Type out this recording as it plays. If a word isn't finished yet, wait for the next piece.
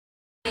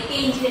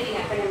Engineering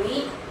Academy.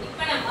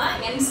 இப்போ நம்ம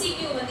MCQ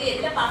வந்து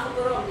எதுல பார்க்க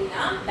போறோம்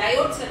அப்படினா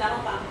டயோட்ஸ்ல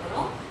தான் பார்க்க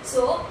போறோம்.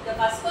 So the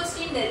first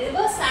question, the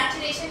reverse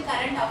saturation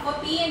current of a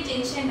PN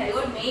junction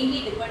diode mainly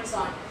depends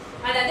on.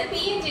 அதாவது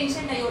PN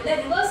junction diode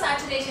reverse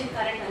saturation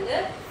current வந்து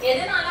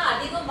எதனால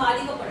அதிகம்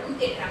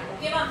பாதிக்கப்படும்னு கேக்குறாங்க.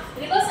 ஓகேவா?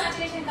 reverse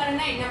saturation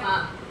currentனா என்னமா?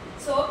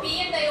 So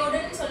PN diode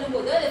ன்னு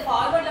சொல்லும்போது அது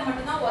ஃபார்வர்ட்ல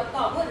மட்டும் தான் வர்க்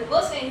ஆகும்,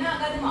 ரிவர்ஸ்ல என்ன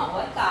ஆகாதுமா?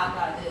 வர்க்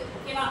ஆகாது.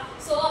 ஓகேவா?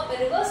 சோ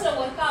அப்ப ரிவர்ஸ்ல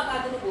வர்க்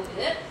ஆகாதுன்னு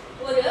போது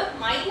ஒரு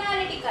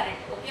மைனாரிட்டி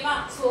கரண்ட், ஓகேவா?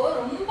 சோ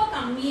ரொம்ப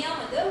கம்மியா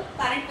வந்து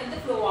கரண்ட் வந்து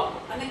ஃப்ளோ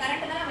ஆகும். அந்த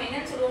கரண்ட் தான் நம்ம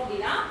என்னன்னு சொல்லுவோம்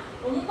அப்படினா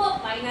ரொம்ப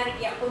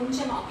மைனாரிட்டியா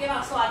கொஞ்சமா, ஓகேவா?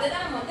 சோ அத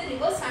தான் நம்ம வந்து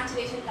ரிவர்ஸ்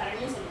சேச்சுரேஷன்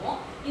கரண்ட்னு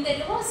சொல்லுவோம். இந்த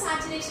ரிவர்ஸ்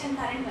சேச்சுரேஷன்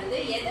கரண்ட் வந்து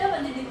எதை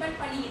வந்து டிபெண்ட்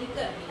பண்ணி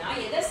இருக்கு அப்படினா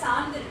எதை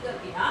சார்ந்து இருக்கு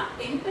அப்படினா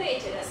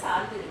டெம்பரேச்சரை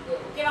சார்ந்து இருக்கு.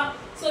 ஓகேவா?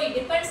 So it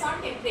depends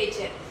on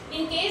temperature.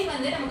 In case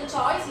வந்து நமக்கு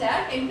சாய்ஸ்ல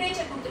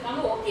டெம்பரேச்சர்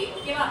கொடுத்துட்டாங்க, ஓகே,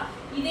 ஓகேவா?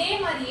 இதே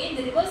மாதிரியே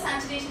இந்த ரிவர்ஸ்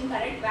சேச்சுரேஷன்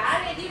கரண்ட் வேற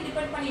எதையும்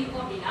டிபெண்ட் பண்ணி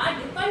இருக்கும் அப்படினா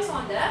depends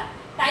on the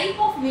type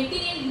of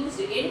material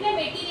used. என்ன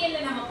மெட்டீரியல்ல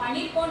நம்ம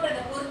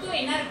பண்ணிருக்கோம்ன்றத பொறுத்து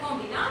என்ன இருக்கும்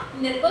அப்படினா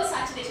இந்த ரிவர்ஸ்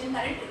சேச்சுரேஷன்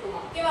கரண்ட் இருக்கும்.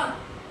 ஓகேவா?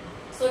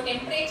 சோ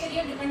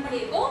டெம்பரேச்சரையும் டிபெண்ட்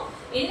பண்ணிருக்கும்,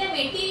 என்ன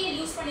மெட்டீரியல்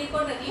யூஸ்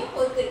பண்ணிருக்கோம்ன்றதையும்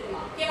பொறுத்து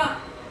இருக்குமா. ஓகேவா?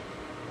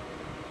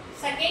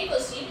 Second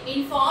question, in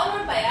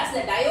forward bias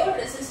the diode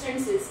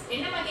resistance is.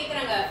 என்னமா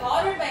கேக்குறாங்க?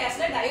 forward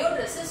biasல diode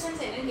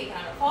resistance என்னன்னு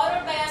கேக்குறாங்க.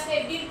 forward biasல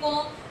எப்படி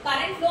இருக்கும்?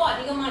 current flow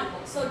அதிகமா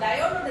இருக்கும். சோ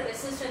diode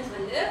resistance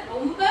வந்து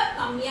ரொம்ப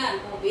கம்மியா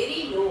இருக்கும், very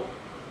low.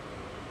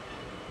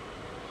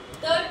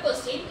 Third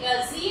question, a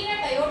zener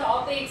diode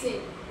operates in.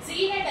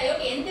 zener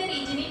diode எந்த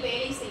ரீஜனில்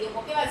வேலை செய்யும்?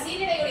 ஓகேவா?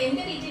 zener diode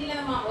எந்த ரீஜன்ல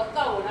நம்ம வர்க்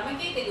ஆகும்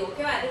நமக்கே தெரியும்.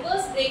 ஓகேவா?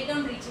 ரிவர்ஸ் பிரேக்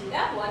டவுன் ரீஜன்ல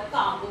வர்க்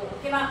ஆகும்.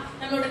 ஓகேவா?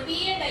 நம்மளோட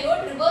PN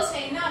diode ரிவர்ஸ்ல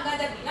என்ன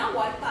ஆகாது அப்படினா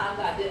வர்க்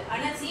ஆகாது.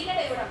 ஆனா zener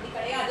diode அப்படி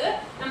கிடையாது.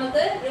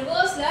 நமக்கு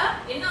ரிவர்ஸ்ல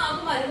என்ன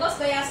ஆகுமா?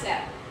 ரிவர்ஸ் பயாஸ்ல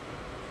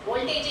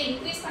வோல்டேஜ்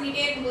இன்கிரீஸ்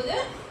பண்ணிட்டே இருக்கும்போது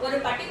ஒரு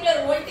பர்టిక్యులர்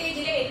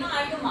வோல்டேஜ்ல என்ன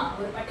ஆயிடுமா?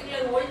 ஒரு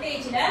பர்టిక్యులர்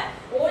வோல்டேஜ்ல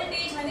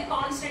வோல்டேஜ் வந்து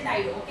கான்ஸ்டன்ட்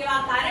ஆயிடும். ஓகேவா?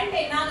 கரண்ட்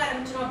என்ன ஆக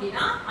ஆரம்பிச்சிரும்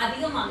அப்படினா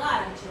அதிகமாக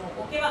ஆரம்பிச்சிரும்.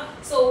 ஓகேவா?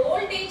 சோ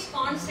வோல்டேஜ்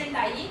கான்ஸ்டன்ட்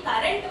ஆகி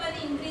கரண்ட் வந்து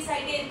இன்கிரீஸ்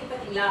ஆயிட்டே இருக்கு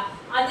பாத்தீங்களா?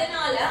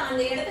 அதனால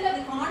அந்த இடத்துல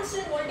அது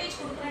கான்ஸ்டன்ட் வோல்டேஜ்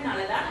கொடுக்கறனால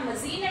தான் நம்ம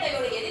zener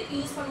diode எதுக்கு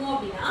யூஸ் பண்ணுவோம்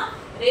அப்படினா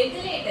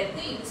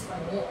ரெகுலேட்டருக்கு யூஸ்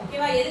பண்ணுவோம்.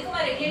 ஓகேவா? எதுக்குமா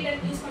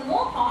ரெகுலேட்டருக்கு யூஸ்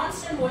பண்ணுவோம்?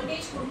 கான்ஸ்டன்ட்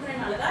வோல்டேஜ்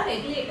கொடுக்கறனால தான்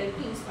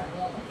ரெகுலேட்டருக்கு யூஸ்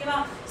பண்ணுவோம். ஓகேவா?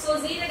 So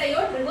zener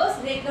diode reverse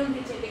break down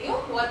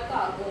ரீஜன்லயும் work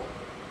ஆகும்.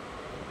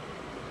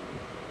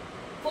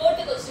 Fourth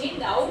question,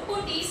 the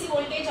output DC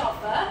voltage of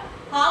a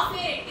half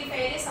wave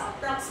rectifier is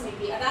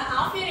approximately. அதாவது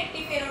half wave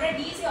rectifier ஓட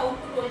DC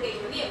output voltage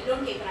வந்து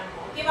எவ்வளவுன்னு கேக்குறாங்க.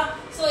 ஓகேவா?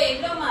 சோ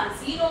எவ்வளவுமா?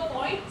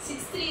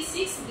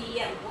 0.636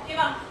 Vm.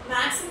 ஓகேவா?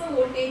 மேக்ஸிமம்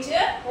வோல்டேஜ்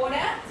ஓட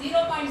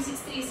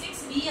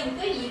 0.636 Vm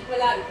க்கு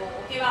ஈக்குவலா இருக்கும்.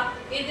 ஓகேவா?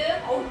 இது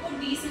output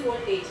DC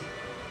voltage.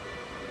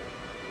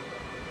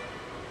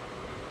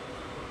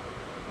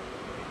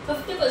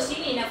 Fifth question,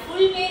 in a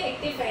full wave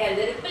rectifier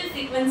the ripple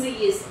frequency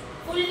is.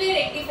 full wave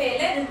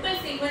rectifierல ripple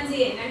frequency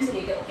என்னன்னு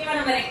சொல்லிட்டு. ஓகேவா?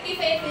 நம்ம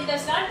rectifier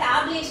filtersலாம்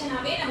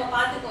tabulationாவே நம்ம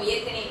பாத்துக்கோம்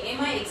ஏற்கனவே.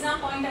 ஏமா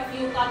exam point of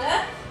வியூக்காக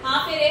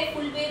half wave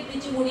full wave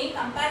bridge மூணு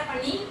கம்பேர்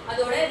பண்ணி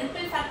அதோட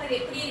ripple factor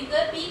எப்படி இருக்கு,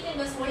 peak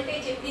inverse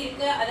voltage எப்படி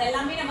இருக்கு,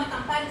 அதெல்லாம் நம்ம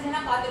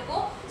கம்பேரிசனா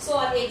பாத்துக்கோம். சோ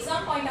அது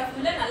எக்ஸாம் பாயிண்ட் ஆஃப்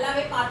வியூல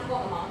நல்லாவே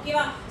பாத்துக்கோங்கமா.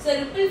 ஓகேவா? So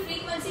ripple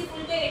frequency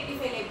full wave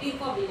rectifier எப்படி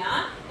இருக்கும் அப்படினா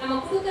நம்ம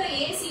கொடுக்கிற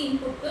AC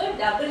இன்புட்க்கு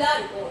டபுளா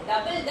இருக்கும்,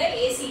 டபுள் தி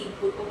AC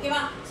இன்புட்.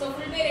 ஓகேவா? சோ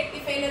full wave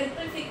rectifierல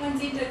ripple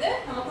frequencyன்றது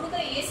நம்ம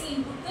கொடுக்கிற AC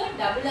இன்புட்க்கு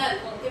டபுளா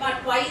இருக்கும். ஓகேவா?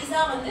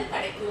 ட்வைஸா வந்து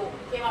கிடைக்கும்.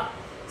 ஓகேவா?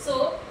 So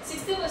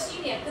 6th question,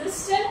 a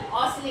crystal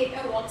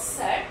oscillator works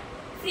at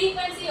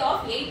frequency of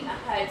 8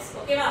 MHz.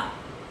 ஓகேவா?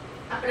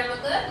 அப்ப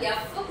நமக்கு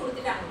f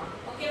கொடுத்துட்டாங்கமா.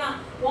 ஓகேவா?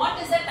 what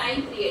is the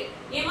time period?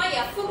 ஏமா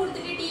f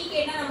கொடுத்துட்டு t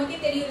கேட்டா நமக்கே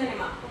தெரியும்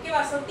தானேமா.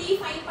 ஓகேவா? சோ t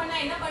ஃபைண்ட் பண்ணா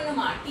என்ன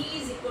பண்ணுமா? t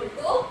is equal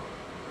to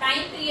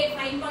time period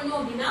find பண்ணோம்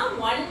அப்படினா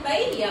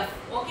 1/f.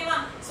 ஓகேவா?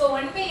 So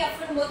 1/f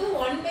னும்போது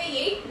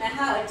 1/8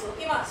 MHz.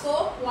 ஓகேவா? சோ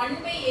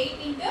 1/8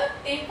 *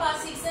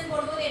 10^6 ன்னு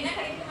போடும்போது என்ன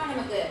கிடைக்குமா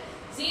நமக்கு?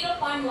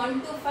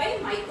 0.125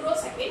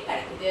 மைக்ரோசெகண்ட்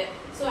கிடைக்குது.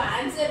 சோ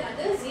ஆன்சர்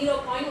வந்து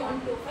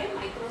 0.125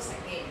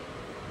 மைக்ரோசெகண்ட்.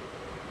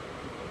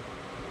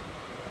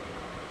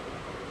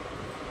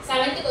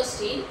 7th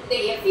question, the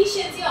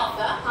efficiency of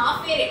a half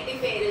wave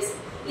rectifier is.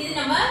 இது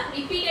நம்ம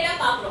ரிப்பீட்டடா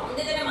பாக்குறோம்.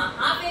 அங்கதானமா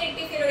half wave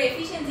rectifier ஓட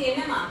எஃபிஷியன்சி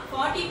என்னமா?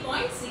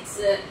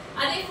 40.6.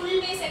 அதே full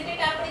wave center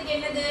tapping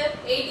என்னது?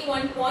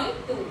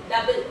 81.2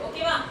 டபுள்.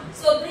 ஓகேவா?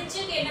 சோ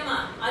bridgeக்கு என்னமா?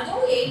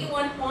 அதுவும்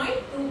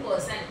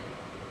 81.2%.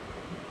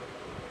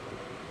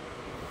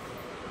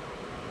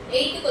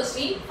 8th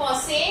question, for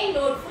same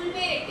load full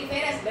wave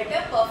rectifier has better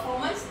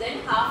performance than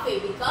half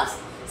wave because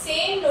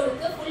same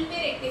loadக்கு full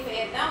wave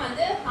rectifier தான்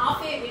வந்து half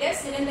wave விட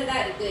சிறந்ததா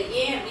இருக்கு.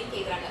 ஏன் அப்படி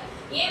கேக்குறாங்க.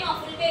 ஏமா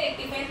full wave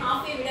rectifier half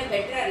wave விட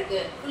பெட்டரா இருக்கு?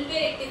 full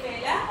wave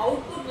rectifierல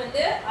அவுட்புட்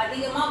வந்து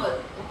அதிகமா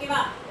வரும்.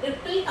 ஓகேவா?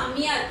 ரிப்பிள்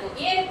கம்மியா இருக்கும்.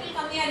 ஏன் ரிப்பிள்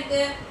கம்மியா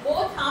இருக்கு?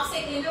 both half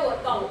cycleலயே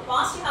வர்க் ஆகும்.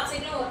 பாசிட்டிவ் half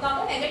cycleலயும் வர்க்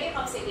ஆகும், நெகட்டிவ்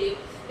half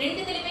cycleலயும்.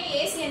 ரெண்டுத்துலயுமே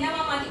AC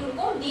என்னவா மாத்தி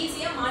கொடுக்கும்? DC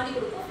யா மாத்தி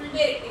கொடுக்கும் full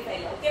wave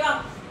rectifierல. ஓகேவா?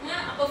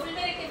 அப்ப full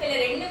wave rectifierல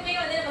ரெண்டுமே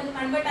வந்து நமக்கு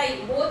கன்வர்ட் ஆகி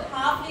both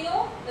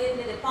halfலயும்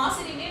இந்த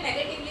பாசிட்டிவ்லயும்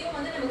நெகட்டிவ்லயும்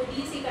வந்து நமக்கு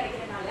DC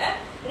கிடைக்கிறதுனால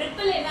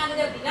ரிப்பிள் என்ன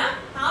ஆகுது அப்படின்னா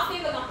half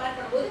wave கம்பேர்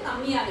பண்ணும்போது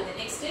கம்மி ஆகுது.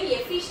 நெக்ஸ்ட்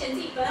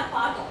எஃபிஷியன்சி இப்பதான்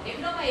பார்த்தோம்.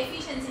 எவ்வளவு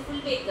எஃபிஷியன்சி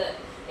ஃபுல் வேக்கு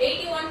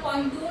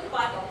 81.2 னு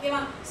பார்த்தோம்.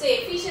 ஓகேவா? சோ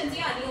எஃபிஷியன்சி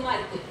அதிகமா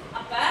இருக்கு.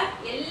 அப்ப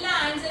எல்லா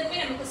ஆன்சருமே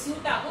நமக்கு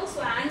சூட் ஆகும். So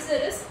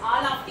answer is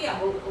all of the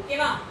above.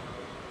 ஓகேவா?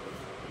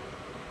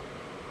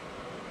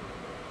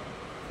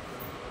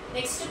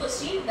 Next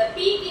question, the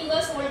peak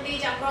inverse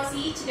voltage across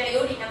each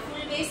diode in a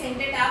full wave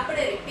center tapped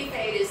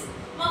rectifier is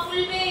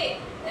full wave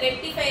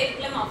rectifier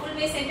இருக்குலமா full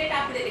wave center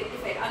tapped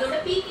rectifier அதோட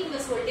peak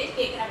inverse voltage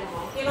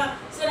கேக்குறாங்கமா. ஓகேவா?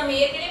 So நம்ம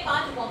ஏற்கனவே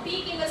பார்த்துப்போம்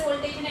peak inverse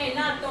voltage னா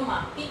என்ன அர்த்தமா?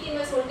 peak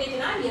inverse voltage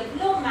னா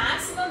எவ்வளவு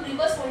maximum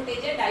reverse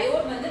voltage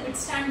diode வந்து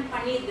withstand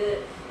பண்ணிது.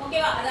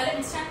 ஓகேவா? அதால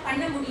withstand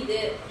பண்ண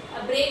முடியுது.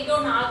 பிரேக்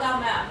டவுன்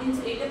ஆகாம அப்படினு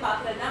சொல்லிட்டு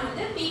பார்க்கிறது தான்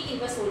வந்து peak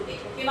inverse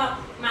voltage. ஓகேவா?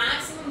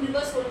 maximum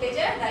reverse voltage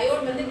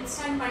diode வந்து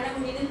withstand பண்ண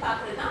முடியுதுன்னு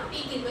பார்க்கிறது தான்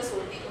peak inverse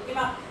voltage.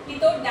 ஓகேவா?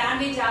 without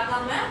damage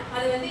ஆகாம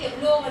அது வந்து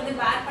எவ்வளவு வந்து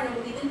பேர் பண்ண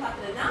முடியுதுன்னு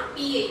பார்க்கிறது தான்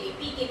PIV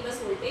peak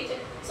inverse voltage.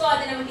 So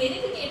அது நமக்கு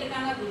எதுக்கு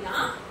கேட்டிருக்காங்க அப்படினா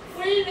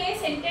full wave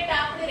center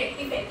tapped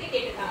rectifier க்கு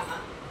கேட்டிருக்காங்க.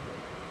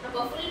 அப்ப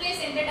full wave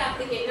center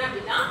tapped க்கு என்ன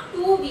அப்படினா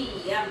 2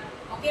 VEM.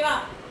 ஓகேவா?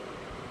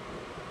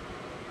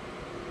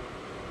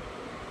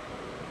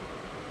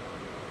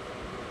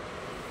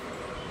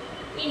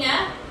 In a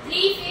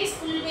 3-phase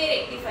full wave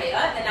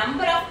rectifier, the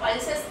number of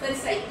pulses per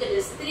cycle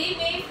is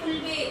 3-wave full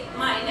wave.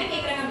 என்ன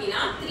கேக்குறாங்க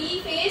அப்படினா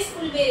 3-phase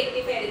full wave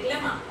rectifier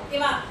இருக்குலமா.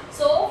 ஓகேவா?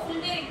 சோ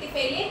full wave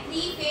rectifierலே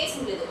 3 phase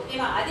உள்ளது.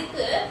 ஓகேவா?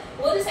 அதுக்கு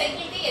ஒரு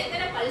சைக்கிளுக்கு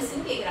எத்தனை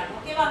பல்ஸ்னு கேக்குறாங்க.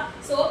 ஓகேவா?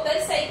 சோ per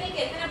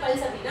சைக்கிளுக்கு எத்தனை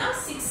பல்ஸ் அப்படினா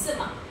 6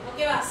 மா.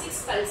 ஓகேவா?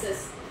 6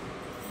 pulses.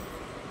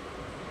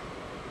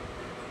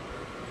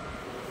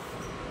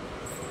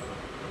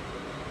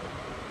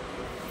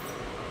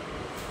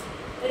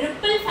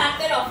 Ripple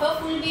factor of a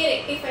full wave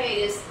rectifier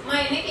is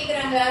என்ன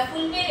கேக்குறாங்க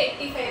full wave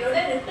rectifier ஓட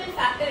ripple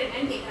factor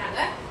என்னன்னு கேக்குறாங்க.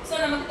 சோ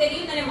நமக்கு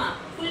தெரியும் தானேமா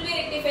full wave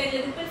rectifier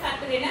ல ripple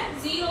factor என்ன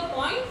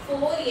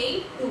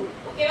 0.482.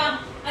 ஓகேவா?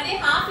 அதே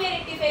half wave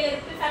rectifier ல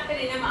ripple factor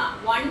என்னமா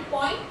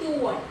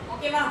 1.21.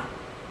 ஓகேவா?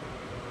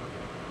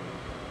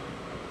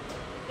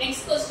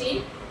 Next question,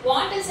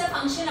 what is the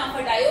function of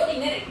a diode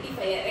in a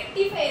rectifier?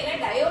 Rectifier ல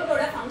diode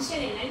ஓட function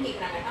என்னன்னு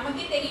கேக்குறாங்க.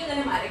 நமக்கு தெரியும்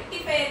தானேமா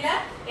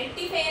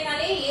rectifier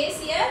நாலே AC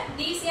ய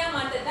DC யா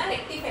மாத்துறது தான்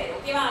rectifier.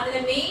 ஓகேவா? அதுல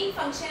மெயின்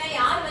ஃபங்க்ஷனை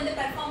யார் வந்து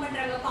பெர்ஃபார்ம்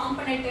பண்றாங்க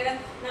காம்போனன்ட்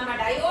நம்ம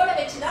டயோட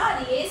வெச்சு தான்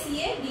அது AC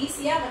ய DC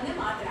யா வந்து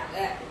மாத்துறாங்க.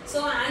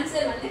 சோ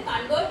ஆன்சர் வந்து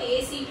convert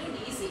AC to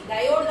DC.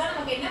 Diode தான்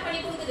நமக்கு என்ன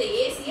பண்ணி கொடுக்குது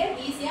AC ய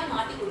DC யா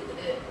மாத்தி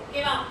கொடுக்குது.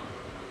 ஓகேவா?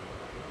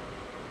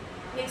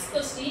 Next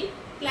question,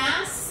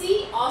 Class C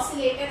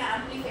oscillator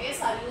amplifiers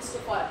are used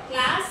for.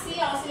 Class C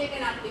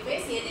oscillator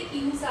amplifiers எதுக்கு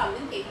யூஸ்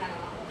ஆகுதுன்னு கேக்குறாங்க.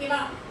 ஓகேவா?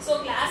 So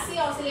Class C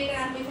oscillator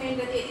amplifier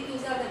ன்றது எதுக்கு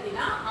யூஸ் ஆகுது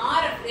அப்படினா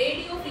RF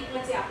radio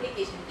frequency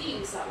applicationக்கு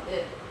யூஸ் ஆகுது.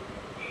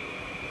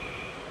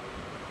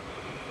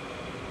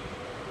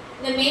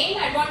 The main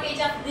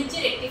advantage of bridge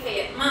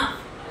rectifier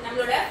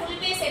நம்மளோட full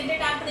wave center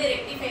tapped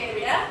rectifier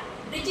விட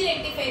bridge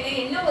rectifier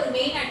என்ன ஒரு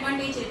மெயின்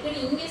அட்வான்டேஜ்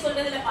இருக்குன்னு இங்க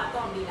சொல்றதுல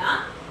பார்த்தோம் அப்படினா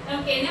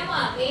நமக்கு என்னமா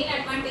மெயின்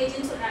அட்வான்டேஜ்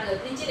னு சொல்றாங்க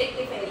bridge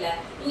rectifier ல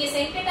இங்க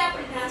center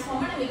tapped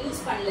transformer நம்ம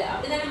யூஸ் பண்ணல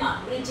அப்படிதானமா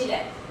bridge ல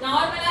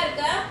நார்மலா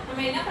இருக்க நம்ம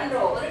என்ன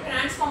பண்றோம் ஒரு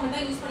டிரான்ஸ்ஃபார்மர்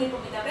தான் யூஸ்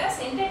பண்ணிருப்போமே தவிர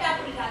center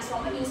tapped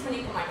transformer யூஸ்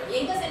பண்ணிருக்க மாட்டோம்.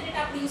 எங்க center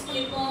tapped யூஸ்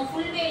பண்ணிருப்போம்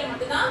full wave ல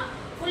மட்டும் தான்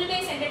full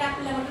wave center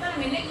tapped ல மட்டும் தான்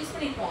நம்ம என்ன யூஸ்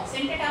பண்ணிருப்போம்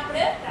center tapped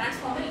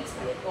transformer யூஸ்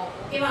பண்ணிருப்போம்.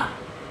 ஓகேவா?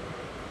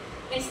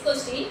 Next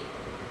question,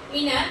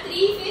 in a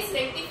 3-phase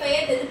rectifier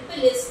the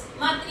ripple is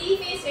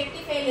 3-phase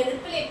rectifier ல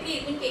ripple எப்படி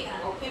இருக்குன்னு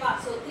கேக்குறாங்க. ஓகேவா?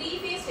 So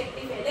 3-phase